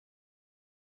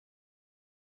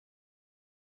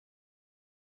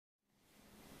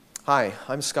Hi,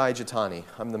 I'm Skye Jethani.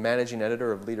 I'm the managing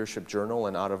editor of Leadership Journal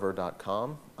and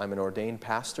Ottaver.com. I'm an ordained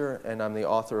pastor, and I'm the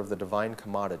author of The Divine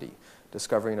Commodity,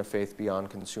 Discovering a Faith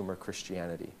Beyond Consumer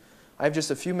Christianity. I have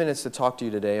just a few minutes to talk to you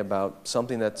today about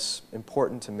something that's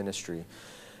important to ministry.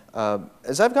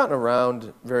 As I've gotten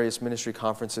around various ministry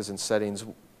conferences and settings,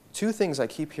 two things I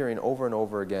keep hearing over and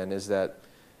over again is that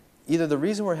either the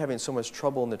reason we're having so much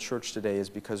trouble in the church today is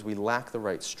because we lack the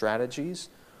right strategies,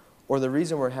 or the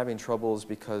reason we're having trouble is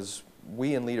because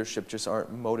we in leadership just aren't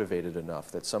motivated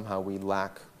enough, that somehow we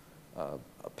lack a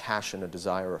passion, a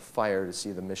desire, a fire to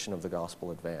see the mission of the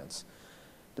gospel advance.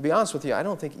 To be honest with you, I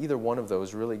don't think either one of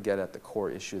those really get at the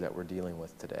core issue that we're dealing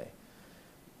with today.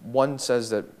 One says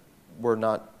that we're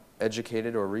not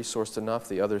educated or resourced enough.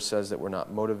 The other says that we're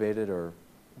not motivated or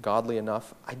godly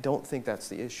enough. I don't think that's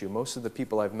the issue. Most of the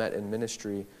people I've met in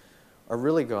ministry are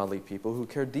really godly people who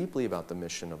care deeply about the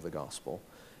mission of the gospel.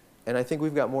 And I think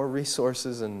we've got more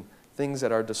resources and things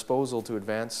at our disposal to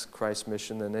advance Christ's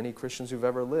mission than any Christians who've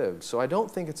ever lived. So I don't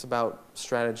think it's about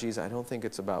strategies. I don't think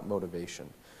it's about motivation.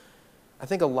 I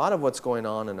think a lot of what's going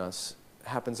on in us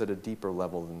happens at a deeper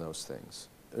level than those things.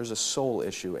 There's a soul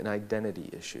issue, an identity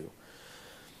issue.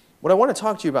 What I want to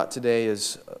talk to you about today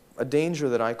is a danger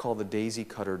that I call the daisy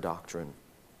cutter doctrine.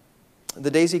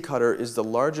 The daisy cutter is the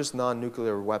largest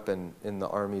non-nuclear weapon in the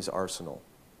Army's arsenal.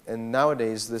 And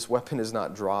nowadays, this weapon is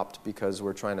not dropped because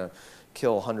we're trying to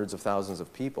kill hundreds of thousands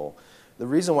of people. The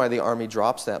reason why the Army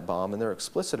drops that bomb, and they're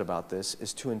explicit about this,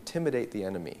 is to intimidate the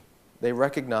enemy. They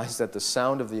recognize that the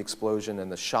sound of the explosion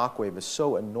and the shock wave is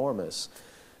so enormous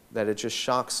that it just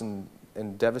shocks and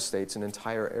devastates an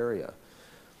entire area.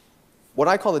 What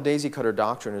I call the daisy cutter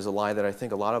doctrine is a lie that I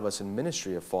think a lot of us in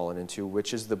ministry have fallen into,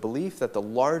 which is the belief that the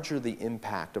larger the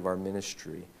impact of our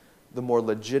ministry, the more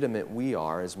legitimate we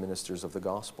are as ministers of the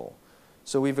gospel.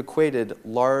 So we've equated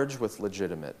large with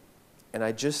legitimate. And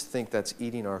I just think that's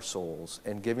eating our souls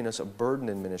and giving us a burden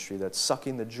in ministry that's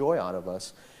sucking the joy out of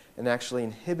us and actually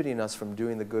inhibiting us from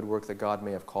doing the good work that God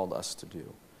may have called us to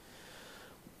do.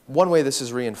 One way this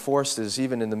is reinforced is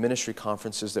even in the ministry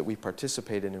conferences that we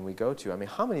participate in and we go to. I mean,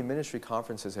 how many ministry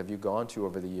conferences have you gone to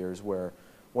over the years where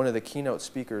one of the keynote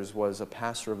speakers was a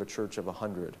pastor of a church of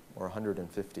 100 or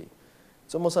 150?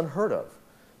 It's almost unheard of.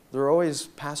 There are always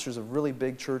pastors of really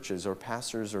big churches or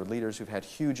pastors or leaders who've had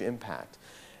huge impact.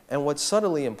 And what's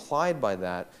subtly implied by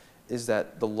that is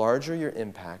that the larger your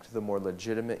impact, the more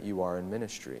legitimate you are in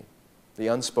ministry. The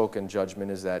unspoken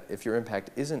judgment is that if your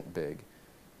impact isn't big,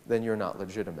 then you're not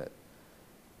legitimate.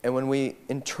 And when we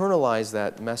internalize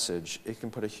that message, it can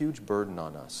put a huge burden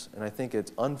on us. And I think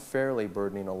it's unfairly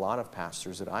burdening a lot of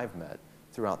pastors that I've met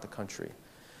throughout the country.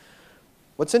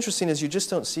 What's interesting is you just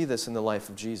don't see this in the life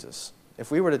of Jesus. If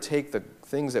we were to take the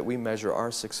things that we measure our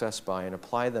success by and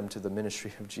apply them to the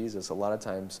ministry of Jesus, a lot of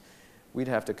times we'd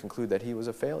have to conclude that he was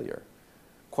a failure.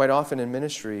 Quite often in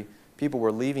ministry, people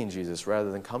were leaving Jesus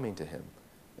rather than coming to him.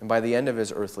 And by the end of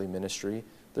his earthly ministry,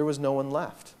 there was no one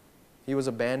left. He was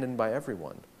abandoned by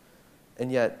everyone.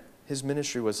 And yet, his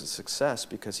ministry was a success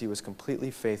because he was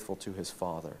completely faithful to his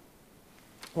Father.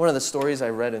 One of the stories I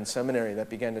read in seminary that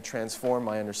began to transform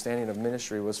my understanding of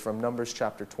ministry was from Numbers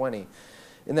chapter 20.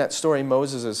 In that story,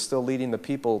 Moses is still leading the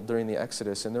people during the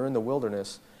Exodus, and they're in the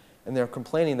wilderness, and they're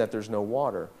complaining that there's no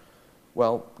water.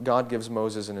 Well, God gives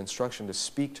Moses an instruction to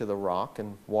speak to the rock,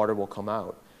 and water will come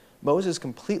out. Moses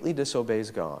completely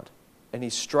disobeys God, and he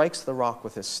strikes the rock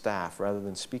with his staff rather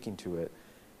than speaking to it,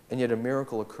 and yet a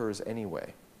miracle occurs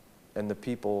anyway. And the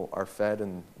people are fed,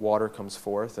 and water comes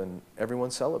forth, and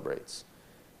everyone celebrates.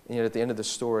 And yet at the end of the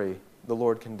story, the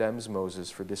Lord condemns Moses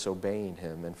for disobeying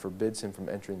him and forbids him from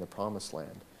entering the promised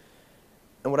land.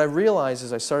 And what I realized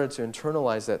as I started to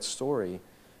internalize that story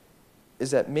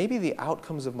is that maybe the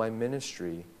outcomes of my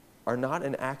ministry are not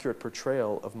an accurate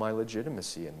portrayal of my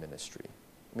legitimacy in ministry.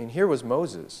 I mean, here was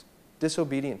Moses,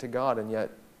 disobedient to God, and yet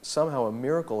somehow a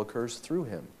miracle occurs through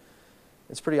him.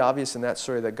 It's pretty obvious in that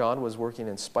story that God was working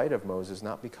in spite of Moses,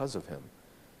 not because of him.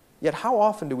 Yet how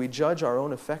often do we judge our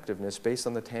own effectiveness based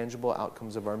on the tangible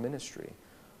outcomes of our ministry?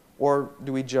 Or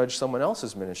do we judge someone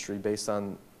else's ministry based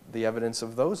on the evidence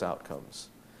of those outcomes?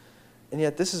 And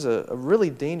yet this is a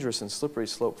really dangerous and slippery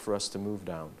slope for us to move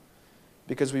down,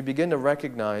 because we begin to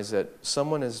recognize that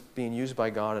someone is being used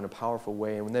by God in a powerful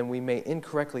way, and then we may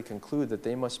incorrectly conclude that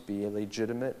they must be a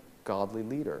legitimate, godly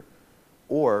leader.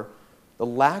 Or the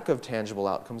lack of tangible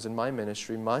outcomes in my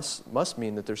ministry must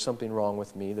mean that there's something wrong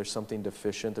with me, there's something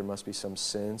deficient, there must be some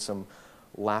sin, some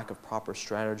lack of proper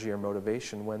strategy or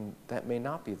motivation, when that may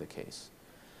not be the case.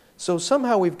 So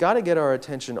somehow we've got to get our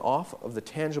attention off of the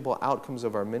tangible outcomes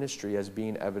of our ministry as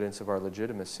being evidence of our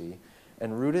legitimacy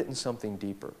and root it in something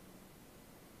deeper.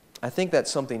 I think that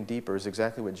something deeper is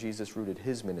exactly what Jesus rooted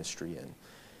his ministry in.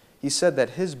 He said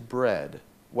that his bread,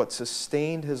 what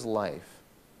sustained his life,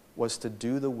 was to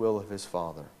do the will of his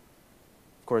Father.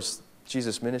 Of course,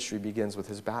 Jesus' ministry begins with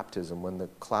his baptism, when the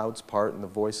clouds part and the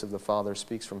voice of the Father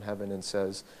speaks from heaven and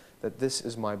says that this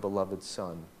is my beloved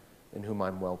Son, in whom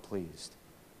I'm well pleased.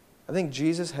 I think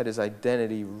Jesus had his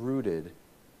identity rooted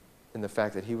in the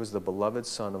fact that he was the beloved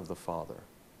Son of the Father.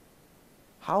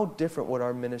 How different would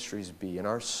our ministries be, and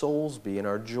our souls be, and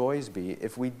our joys be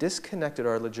if we disconnected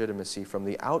our legitimacy from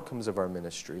the outcomes of our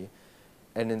ministry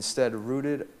and instead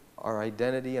rooted our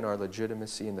identity and our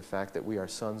legitimacy in the fact that we are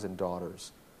sons and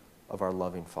daughters of our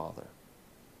loving Father?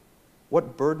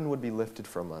 What burden would be lifted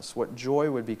from us? What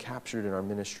joy would be captured in our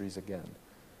ministries again?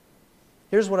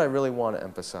 Here's what I really want to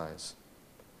emphasize.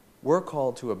 We're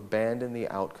called to abandon the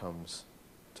outcomes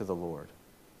to the Lord.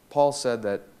 Paul said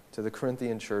that to the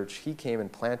Corinthian church, he came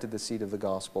and planted the seed of the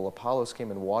gospel. Apollos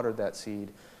came and watered that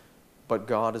seed, but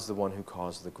God is the one who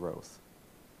caused the growth.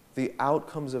 The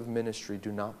outcomes of ministry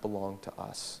do not belong to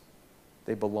us.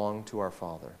 They belong to our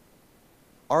Father.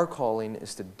 Our calling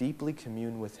is to deeply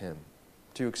commune with him,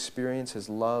 to experience his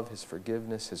love, his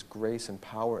forgiveness, his grace and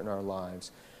power in our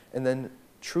lives, and then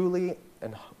truly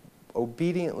and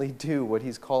obediently do what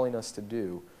he's calling us to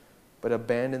do, but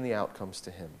abandon the outcomes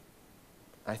to him.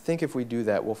 I think if we do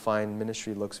that, we'll find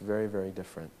ministry looks very, very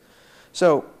different.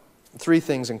 So, 3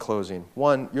 things in closing.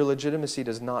 1, your legitimacy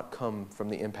does not come from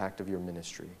the impact of your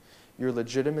ministry. Your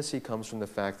legitimacy comes from the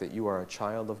fact that you are a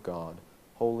child of God,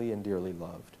 holy and dearly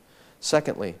loved.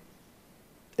 Secondly,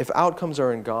 if outcomes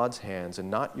are in God's hands and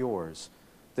not yours,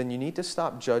 then you need to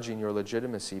stop judging your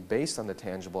legitimacy based on the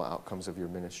tangible outcomes of your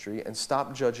ministry and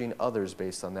stop judging others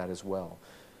based on that as well.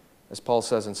 As Paul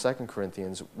says in 2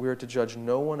 Corinthians, we are to judge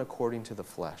no one according to the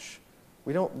flesh.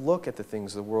 We don't look at the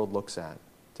things the world looks at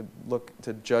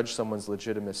to judge someone's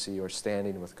legitimacy or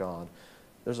standing with God.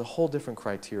 There's a whole different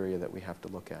criteria that we have to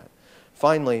look at.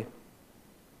 Finally,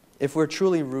 if we're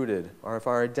truly rooted, or if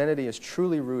our identity is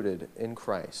truly rooted in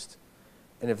Christ,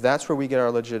 and if that's where we get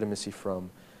our legitimacy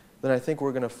from, then I think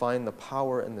we're going to find the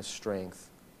power and the strength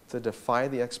to defy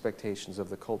the expectations of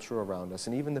the culture around us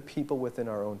and even the people within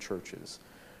our own churches.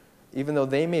 Even though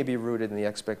they may be rooted in the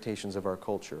expectations of our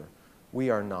culture, we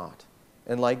are not.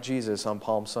 And like Jesus on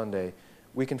Palm Sunday,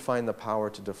 we can find the power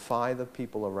to defy the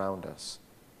people around us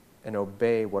and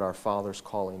obey what our Father's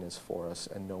calling is for us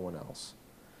and no one else.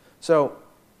 So,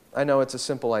 I know it's a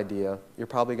simple idea. You're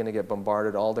probably going to get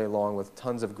bombarded all day long with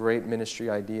tons of great ministry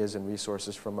ideas and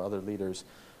resources from other leaders.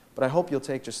 But I hope you'll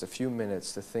take just a few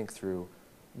minutes to think through,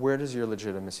 where does your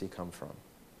legitimacy come from?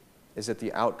 Is it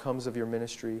the outcomes of your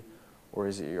ministry, or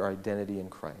is it your identity in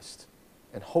Christ?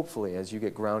 And hopefully, as you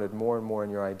get grounded more and more in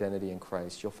your identity in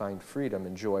Christ, you'll find freedom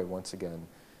and joy once again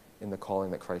in the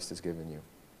calling that Christ has given you.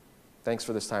 Thanks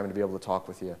for this time and to be able to talk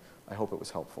with you. I hope it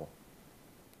was helpful.